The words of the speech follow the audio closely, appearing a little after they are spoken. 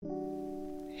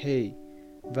Hey,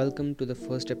 welcome to the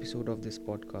first episode of this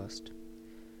podcast.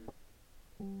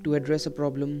 To address a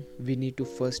problem, we need to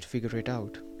first figure it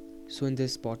out. So, in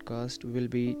this podcast, we'll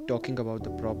be talking about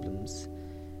the problems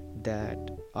that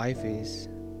I face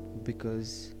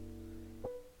because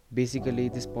basically,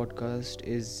 this podcast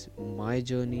is my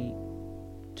journey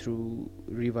through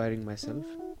rewiring myself.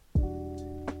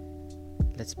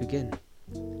 Let's begin.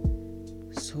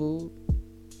 So,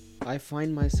 I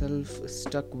find myself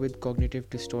stuck with cognitive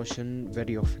distortion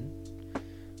very often.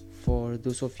 For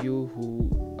those of you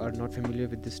who are not familiar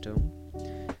with this term,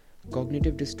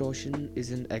 cognitive distortion is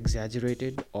an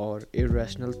exaggerated or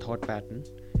irrational thought pattern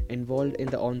involved in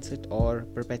the onset or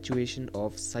perpetuation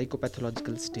of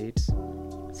psychopathological states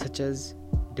such as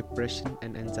depression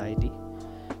and anxiety.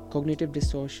 Cognitive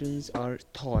distortions are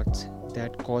thoughts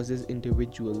that causes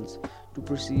individuals to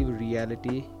perceive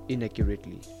reality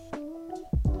inaccurately.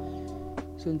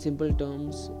 So in simple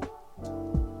terms,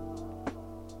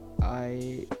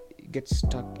 I get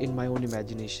stuck in my own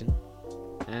imagination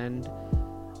and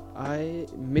I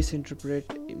misinterpret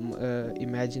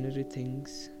imaginary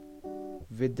things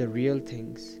with the real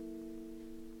things,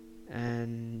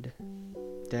 and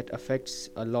that affects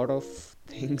a lot of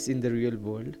things in the real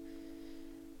world.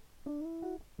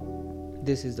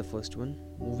 This is the first one.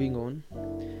 Moving on.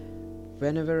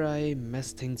 Whenever I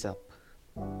mess things up,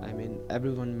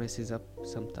 everyone messes up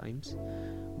sometimes,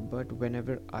 but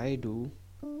whenever I do,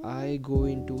 I go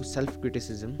into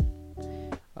self-criticism.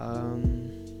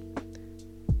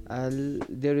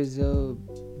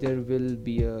 There will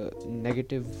be a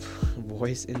negative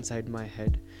voice inside my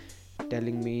head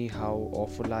telling me how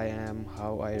awful I am,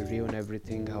 how I ruin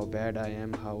everything, how bad I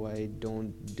am, how I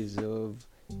don't deserve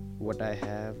what I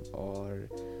have, or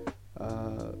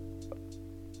uh,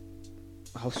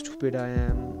 how stupid I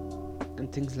am,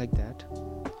 and things like that.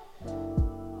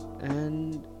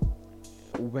 And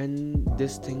when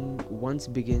this thing once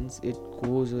begins, it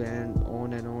goes and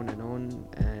on and on and on,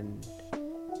 and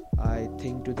I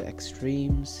think to the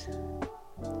extremes,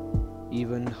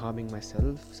 even harming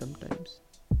myself sometimes.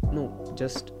 No,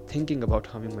 just thinking about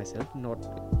harming myself, not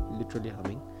literally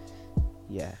harming.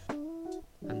 Yeah,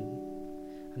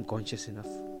 I'm conscious enough,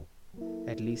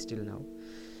 at least till now.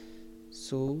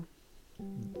 So,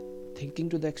 thinking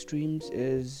to the extremes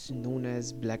is known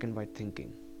as black and white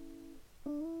thinking.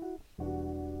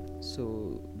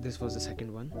 So, this was the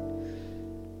second one.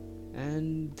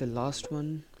 And the last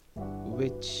one,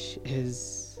 which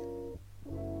is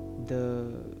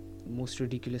the most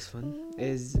ridiculous one,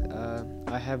 is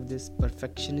I have this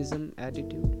perfectionist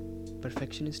attitude.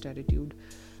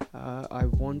 I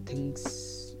want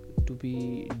things to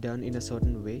be done in a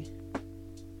certain way,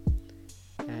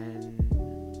 and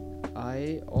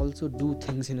I also do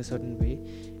things in a certain way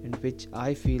in which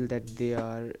I feel that they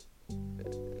are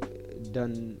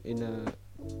done in a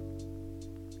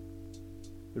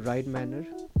right manner.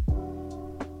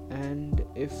 And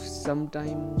if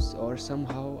sometimes or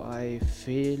somehow I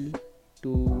fail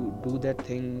to do that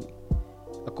thing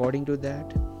according to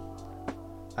that,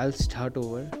 I'll start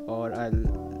over or I'll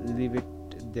leave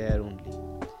it there only.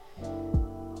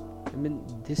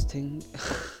 This thing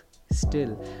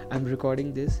still, I'm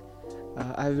recording this.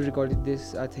 I've recorded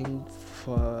this, I think,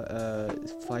 for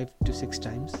 5 to 6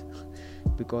 times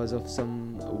because of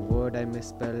some word I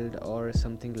misspelled or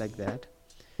something like that.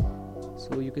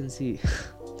 So you can see.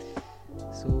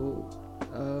 So,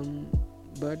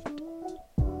 but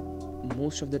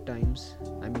most of the times,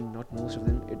 not most of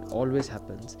them, it always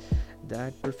happens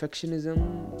that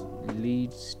perfectionism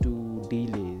leads to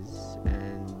delays,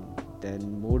 and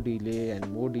then more delay and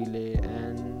more delay,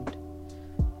 and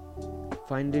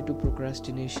finally to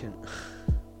procrastination.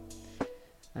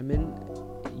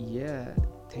 Yeah,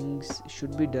 things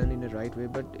should be done in a right way,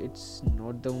 but it's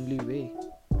not the only way.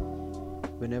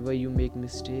 Whenever you make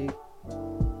mistake,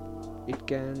 it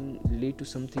can lead to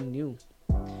something new.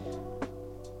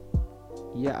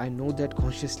 Yeah, I know that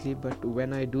consciously, but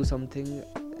when I do something,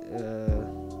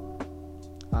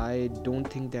 I don't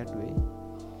think that way.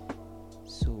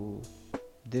 So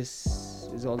this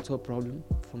is also a problem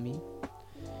for me.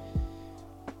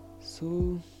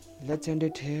 So let's end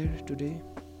it here today.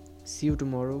 See you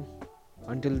tomorrow.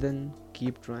 Until then,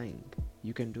 keep trying.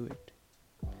 You can do it.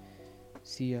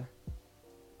 See ya.